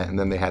Christmas event, and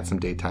then they had some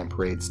daytime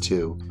parades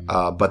too.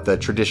 But the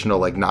traditional,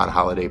 like,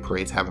 non-holiday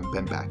parades haven't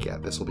been back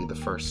yet. This will be the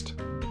first.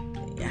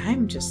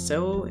 I'm just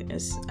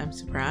I'm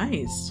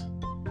surprised.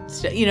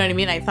 You know what I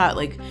mean? I thought,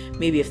 like,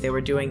 maybe if they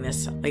were doing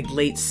this, like,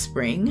 late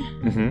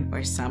spring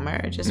or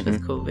summer, just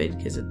with COVID,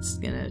 because it's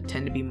going to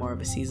tend to be more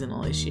of a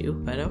seasonal issue.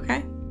 But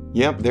okay.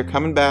 Yep, they're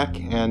coming back,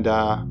 and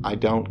I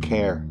don't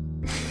care.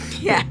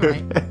 Yeah,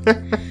 right.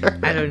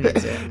 I don't need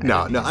to.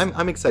 No,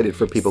 I'm excited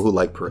for people who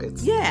like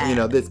parades. Yeah. You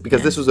know,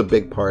 because this was a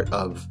big part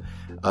of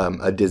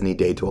a Disney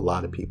day to a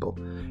lot of people.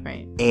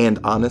 Right. And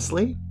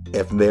honestly,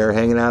 if they're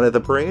hanging out at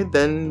the parade,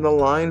 then the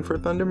line for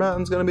Thunder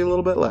Mountain's going to be a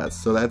little bit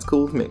less. So that's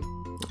cool with me.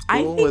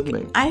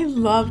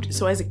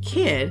 So as a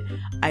kid,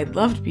 I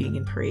loved being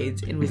in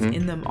parades and was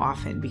in them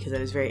often because I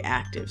was very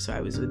active. So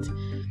I was with,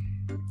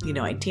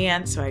 I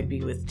danced, so I'd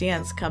be with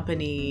dance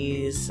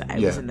companies. I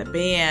was in the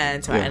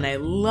band, and I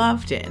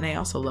loved it. And I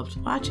also loved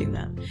watching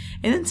them.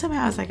 And then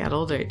somehow as I got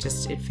older, it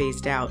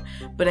phased out.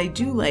 But I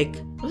do like,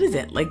 what is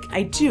it? Like,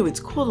 it's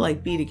cool to,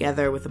 like, be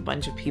together with a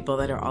bunch of people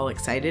that are all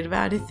excited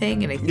about a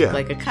thing. And I think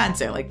like a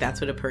concert, like,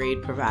 that's what a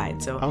parade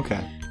provides. So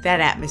that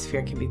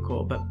atmosphere can be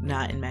cool, but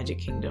not in Magic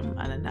Kingdom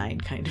on a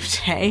 9 kind of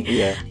day.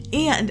 Yeah.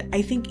 And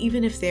I think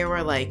even if there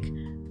were, like,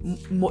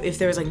 if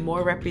there was, like,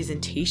 more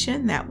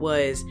representation that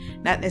was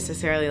not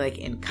necessarily, like,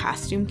 in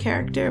costume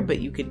character, but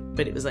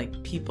it was,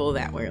 like, people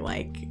that were,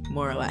 like,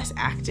 more or less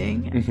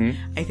acting,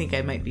 I think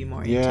I might be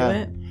more into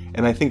it.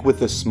 And I think with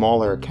the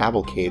smaller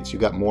cavalcades, you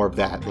got more of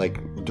that, like,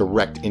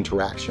 direct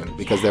interaction,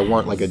 because there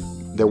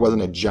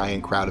wasn't a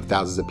giant crowd of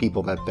thousands of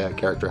people that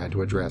character had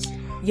to address.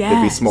 Yes.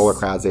 There'd be smaller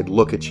crowds. They'd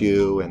look at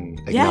you and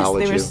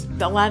acknowledge you. Yes,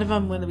 a lot of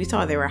them, when we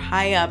saw, they were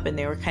high up, and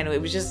they were kind of,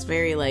 it was just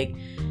very, like,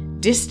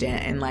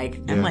 distant, and, like,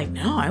 I'm like,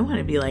 no, I want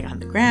to be, like, on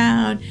the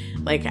ground.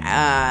 Like,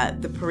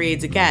 the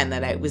parades, again,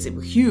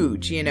 were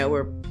huge,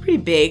 were pretty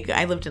big.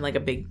 I lived in, like, a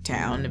big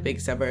town, a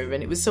big suburb,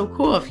 and it was so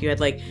cool if you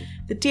had, like,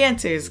 the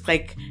dancers,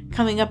 like,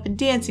 coming up and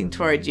dancing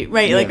towards you,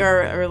 right? Like,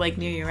 or like,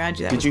 near you, around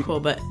you. That was cool.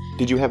 But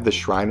did you have the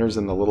Shriners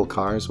in the little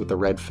cars with the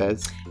red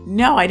fez?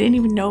 No, I didn't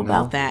even know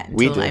about that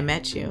until I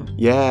met you.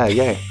 Yeah.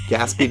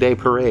 Gatsby Day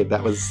Parade.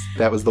 That was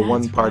the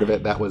one part of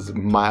it that was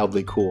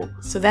mildly cool.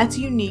 So that's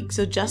unique.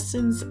 So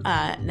Justin's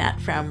not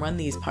from Run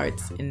These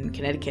Parts in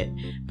Connecticut,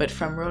 but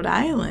from Rhode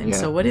Island. Yeah.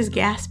 So what is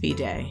Gatsby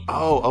Day?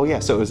 Oh yeah.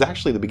 So it was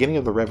actually the beginning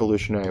of the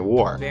Revolutionary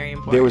War. Very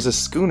important. There was a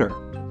schooner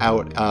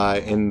out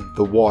in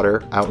the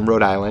water out in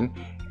Rhode Island,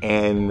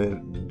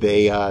 and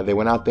they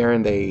went out there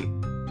and they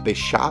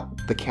shot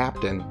the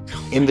captain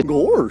in the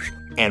gorge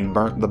and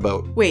burnt the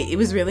boat. Wait, it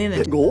was really in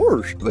the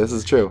gorge? This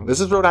is true. This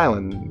is Rhode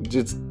Island.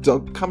 Just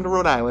don't come to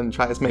Rhode Island and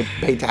try to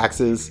pay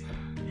taxes.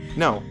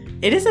 No.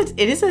 It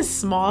is a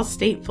small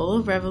state full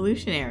of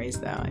revolutionaries,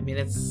 though. I mean,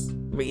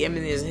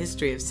 there's a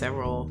history of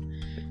several.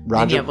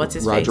 Roger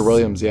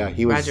Williams, yeah.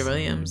 Roger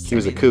Williams. He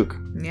was a kook.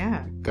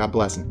 Yeah. God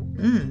bless him.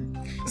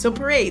 So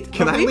parades.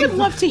 We would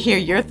love to hear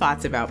your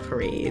thoughts about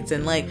parades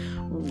and, like,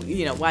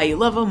 why you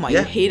love them, why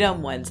you hate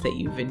them, ones that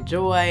you've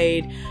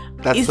enjoyed.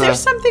 Is there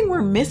something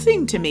we're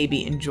missing to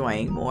maybe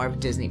enjoying more of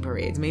Disney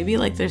parades? Maybe,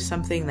 like, there's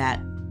something that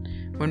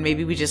when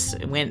maybe we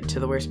just went to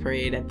the worst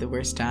parade at the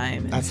worst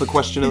time. That's the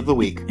question of the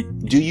week.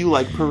 Do you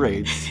like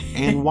parades,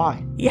 and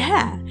why?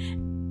 Yeah.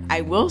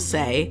 I will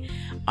say,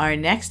 Our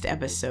next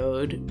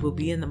episode will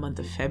be in the month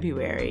of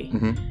February,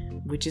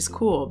 which is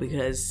cool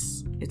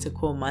because it's a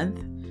cool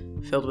month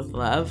filled with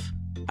love.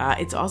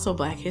 It's also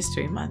Black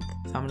History Month,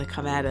 so I'm going to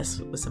come at us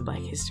with some Black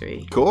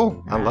history.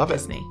 Cool. I love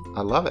Disney. it.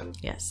 I love it.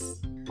 Yes.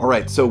 All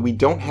right, so we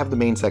don't have the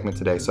main segment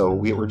today, so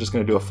we're just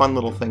going to do a fun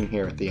little thing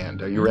here at the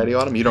end. Are you ready,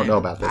 Autumn? You don't know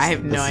about this. I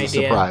have no idea. This is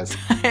a surprise.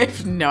 I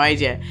have no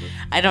idea.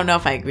 I don't know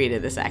if I agree to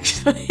this,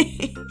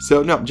 actually.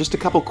 So, no, just a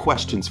couple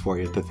questions for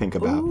you to think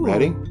about. Ooh,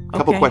 Ready? A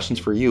couple okay. questions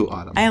for you,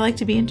 Autumn. I like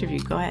to be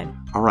interviewed. Go ahead.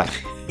 All right.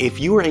 If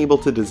you were able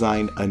to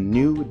design a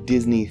new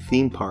Disney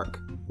theme park,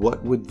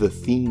 what would the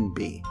theme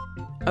be?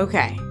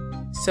 Okay.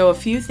 So a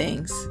few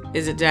things.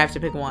 Do I have to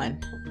pick one?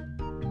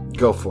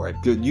 Go for it.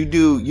 You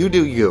do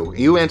you.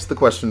 You answer the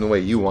question the way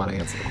you want to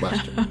answer the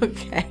question.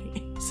 Okay.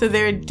 So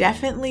there would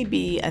definitely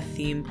be a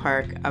theme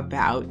park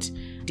about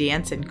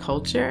dance and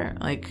culture,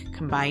 like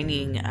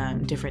combining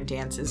different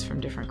dances from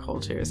different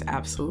cultures.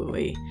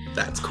 Absolutely.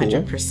 That's cool.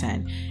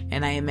 100%.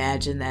 And I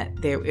imagine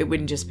that it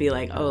wouldn't just be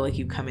like, oh, like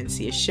you come and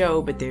see a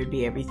show, but there'd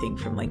be everything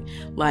from like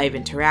live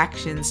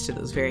interactions to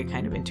those very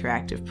kind of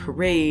interactive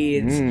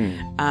parades,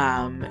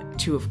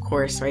 to, of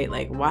course, right,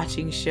 like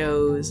watching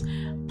shows,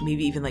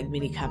 maybe even like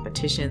mini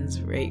competitions,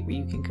 right, where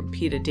you can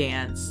compete a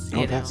dance.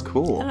 You know? That's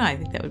cool. I don't know, I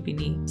think that would be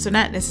neat. So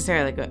not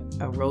necessarily like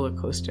a roller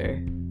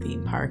coaster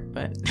theme park,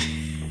 but...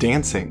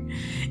 Dancing.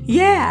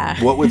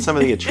 Yeah. What would some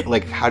of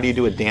the how do you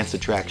do a dance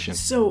attraction?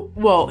 So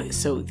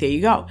there you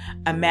go.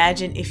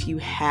 Imagine if you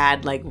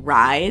had like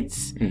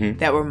rides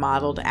that were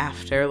modeled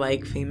after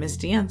like famous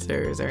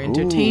dancers or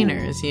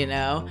entertainers. You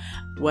know,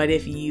 what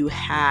if you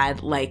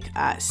had like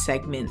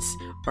segments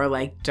or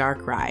like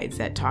dark rides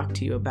that talked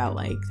to you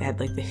about had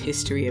the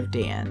history of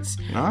dance,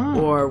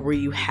 or where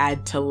you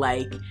had to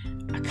like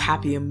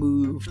copy a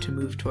move to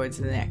move towards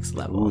the next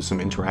level. Ooh, some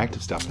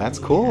interactive stuff. That's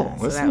cool. Yeah,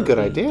 so That's a good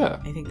idea.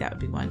 I think that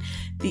would be one.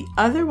 The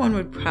other one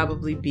would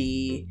probably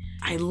be,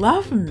 I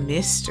love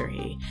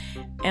mystery.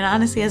 And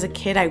honestly, as a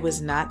kid, I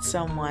was not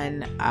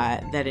someone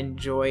that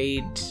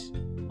enjoyed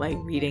like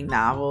reading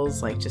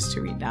novels, like just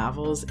to read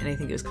novels. And I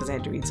think it was because I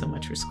had to read so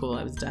much for school,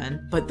 I was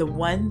done. But the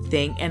one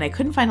thing, and I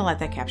couldn't find a lot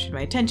that captured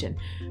my attention,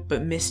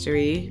 but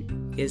mystery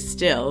is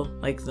still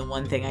like the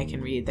one thing I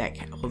can read that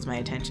holds my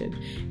attention.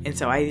 And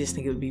so I just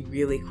think it would be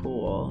really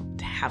cool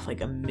to have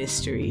like a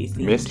mystery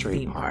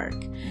theme park.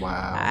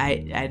 Wow.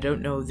 I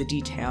don't know the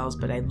details,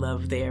 but I'd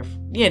love there,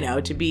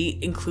 to be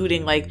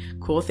including like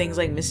cool things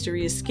like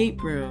mystery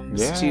escape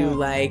rooms to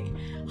like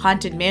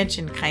haunted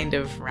mansion kind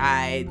of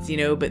rides,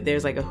 but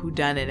there's like a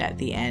whodunit at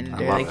the end,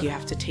 or like you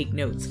have to take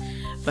notes.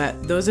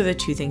 But those are the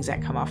two things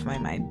that come off my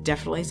mind.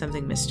 Definitely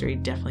something mystery,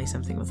 definitely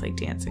something with like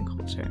dance and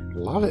culture.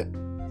 Love it.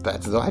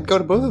 I'd go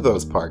to both of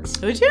those parks.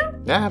 Would you?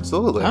 Yeah,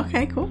 absolutely.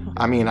 Okay, cool.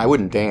 I mean, I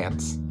wouldn't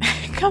dance.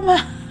 Come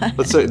on.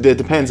 But so it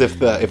depends if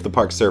the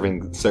park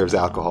serves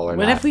alcohol or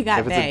not. What if we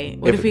got Bae?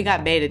 What if we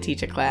got Bae to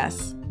teach a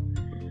class?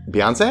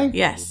 Beyonce?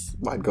 Yes.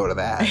 Well, I'd go to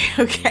that.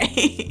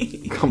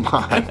 Okay. Come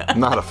on. I'm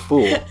not a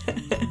fool.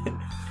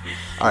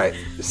 All right.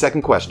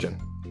 Second question.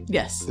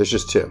 Yes. There's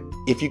just two.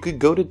 If you could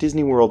go to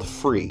Disney World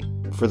free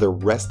for the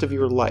rest of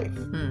your life,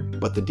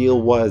 but the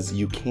deal was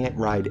you can't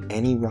ride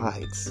any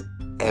rides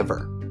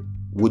ever,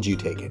 would you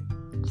take it?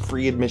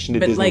 Free admission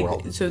to Disney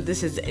World. So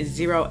this is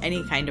zero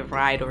any kind of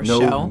ride or show?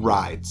 No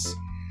rides.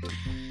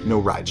 No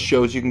rides.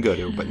 Shows you can go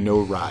to, but no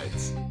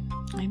rides.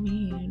 I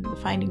mean, the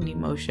Finding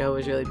Nemo show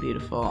was really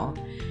beautiful.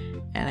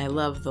 And I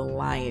love The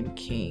Lion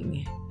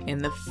King.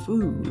 And the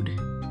food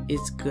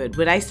is good.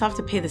 Would I still have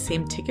to pay the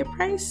same ticket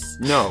price?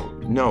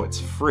 No, it's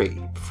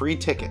free. Free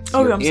tickets.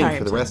 Oh, You're I'm sorry.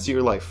 For the rest of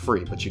your life,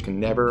 free, but you can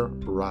never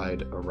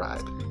ride a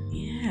ride.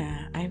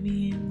 Yeah, I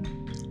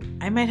mean,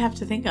 I might have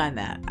to think on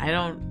that.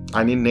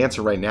 I need an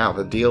answer right now.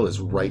 The deal is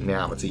right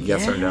now. It's a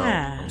yes or no.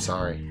 I'm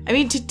sorry. I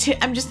mean,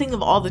 I'm just thinking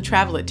of all the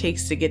travel it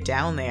takes to get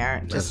down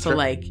there just to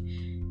like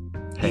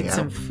eat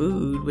some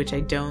food, which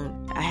you'd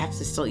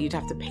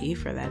have to pay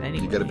for that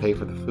anyway. You got to pay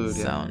for the food,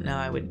 yeah. So, no,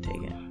 I wouldn't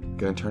take it.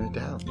 Gonna turn it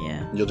down.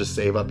 Yeah. You'll just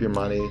save up your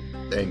money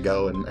and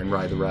go and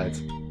ride the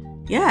rides.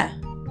 Yeah.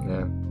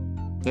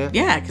 Yeah.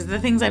 Yeah, because the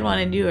things I'd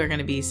want to do are going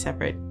to be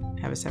separate,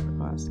 have a separate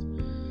cost.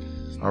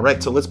 All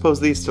right, so let's pose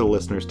these to the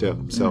listeners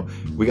too. So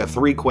we got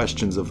 3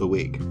 questions of the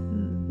week.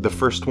 The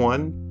first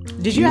one.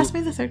 Did you ask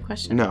me the third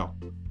question? No.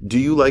 Do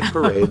you like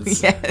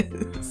parades?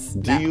 Yes.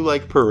 Do you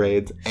like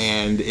parades?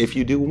 And if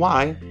you do,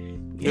 why?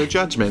 No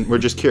judgment. We're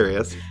just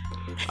curious.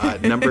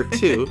 Number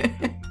 2.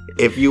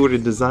 If you were to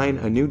design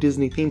a new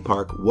Disney theme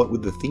park, what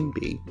would the theme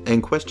be?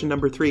 And question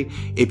number 3,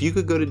 if you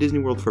could go to Disney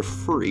World for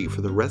free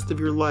for the rest of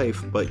your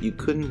life, but you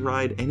couldn't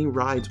ride any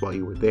rides while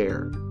you were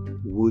there,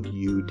 would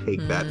you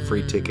take that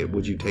free ticket?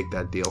 Would you take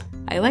that deal?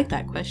 I like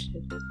that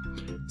question.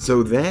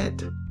 So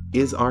that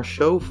is our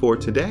show for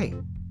today.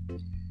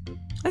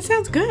 That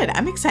sounds good.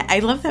 I'm excited. I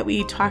love that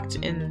we talked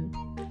and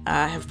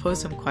have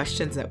posed some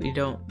questions that we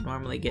don't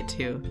normally get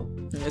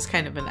to. It was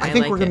kind of an. I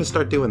think we're going to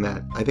start doing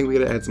that. I think we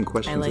got to add some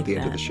questions at the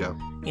end of the show.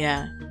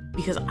 Yeah.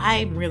 because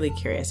I'm really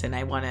curious and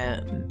I want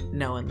to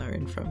know and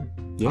learn from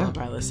all of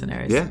our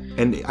listeners. Yeah,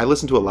 and I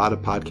listen to a lot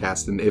of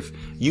podcasts, and if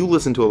you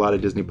listen to a lot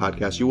of Disney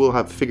podcasts, you will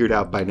have figured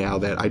out by now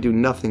that I do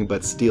nothing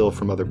but steal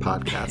from other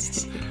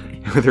podcasts.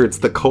 Whether it's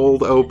the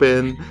cold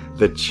open,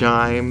 the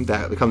chime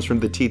that comes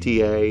from the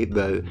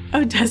TTA,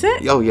 Oh, does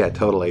it? Oh, yeah,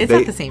 totally. It's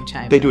not the same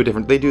chime. They do a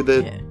different... They do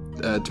the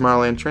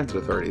Tomorrowland Transit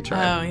Authority chime.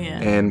 Oh, yeah.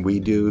 And we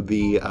do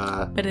the...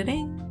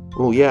 Ba-da-ding.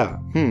 Well, yeah.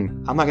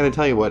 I'm not going to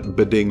tell you what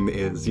bading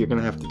is. You're going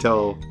to have to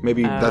tell...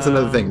 Maybe that's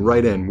another thing.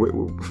 Write in.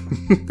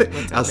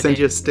 I'll send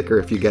you a sticker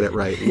if you get it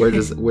right. Where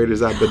does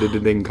that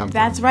bading come from?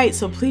 That's right.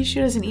 So please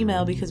shoot us an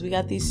email because we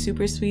got these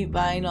super sweet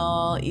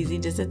vinyl Easy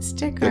Does It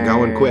stickers. They're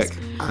going quick.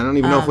 I don't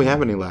even know if we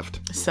have any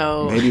left.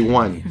 So maybe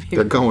one.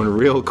 They're going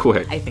real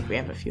quick. I think we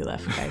have a few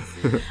left,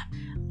 guys.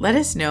 Let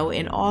us know.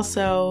 And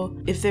also,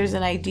 if there's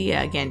an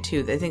idea, again,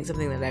 too, I think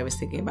something that I was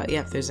thinking about,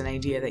 if there's an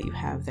idea that you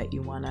have that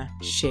you want to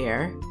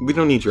share. We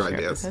don't need your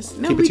ideas.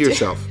 No, keep it to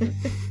yourself.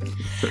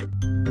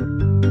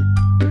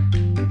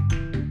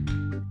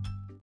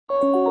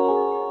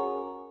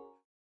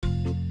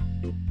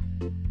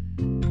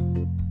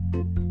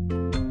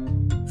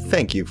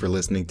 Thank you for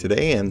listening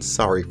today, and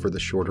sorry for the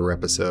shorter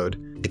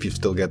episode. If you've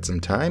still got some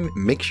time,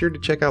 make sure to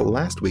check out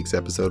last week's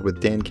episode with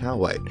Dan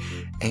Cowlight.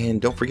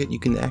 And don't forget you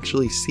can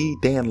actually see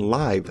Dan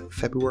live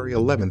February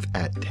 11th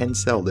at 10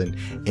 Selden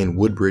in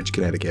Woodbridge,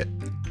 Connecticut.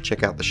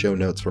 Check out the show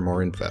notes for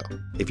more info.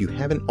 If you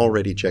haven't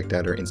already checked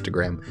out our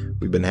Instagram,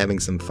 we've been having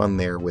some fun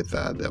there with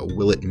the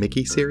Will It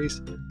Mickey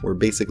series. We're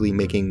basically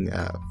making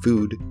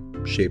food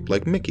shaped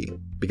like Mickey,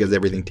 because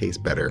everything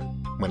tastes better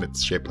when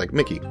it's shaped like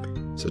Mickey.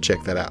 So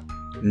check that out.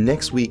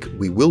 Next week,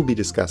 we will be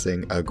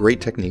discussing a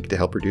great technique to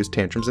help reduce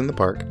tantrums in the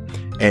park,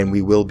 and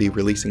we will be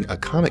releasing a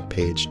comic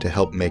page to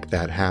help make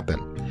that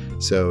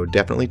happen. So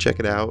definitely check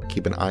it out,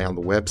 keep an eye on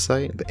the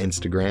website, the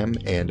Instagram,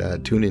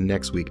 and tune in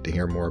next week to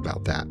hear more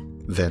about that.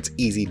 That's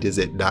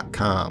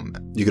easydizit.com.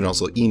 You can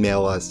also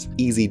email us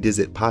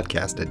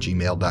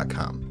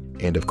easydizitpodcast@gmail.com.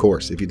 And of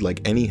course, if you'd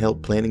like any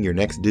help planning your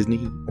next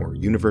Disney or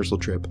Universal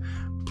trip,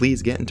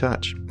 please get in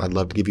touch. I'd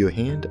love to give you a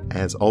hand,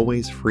 as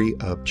always free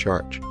of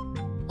charge.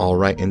 All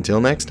right,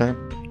 until next time,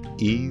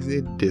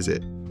 easy diz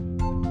it.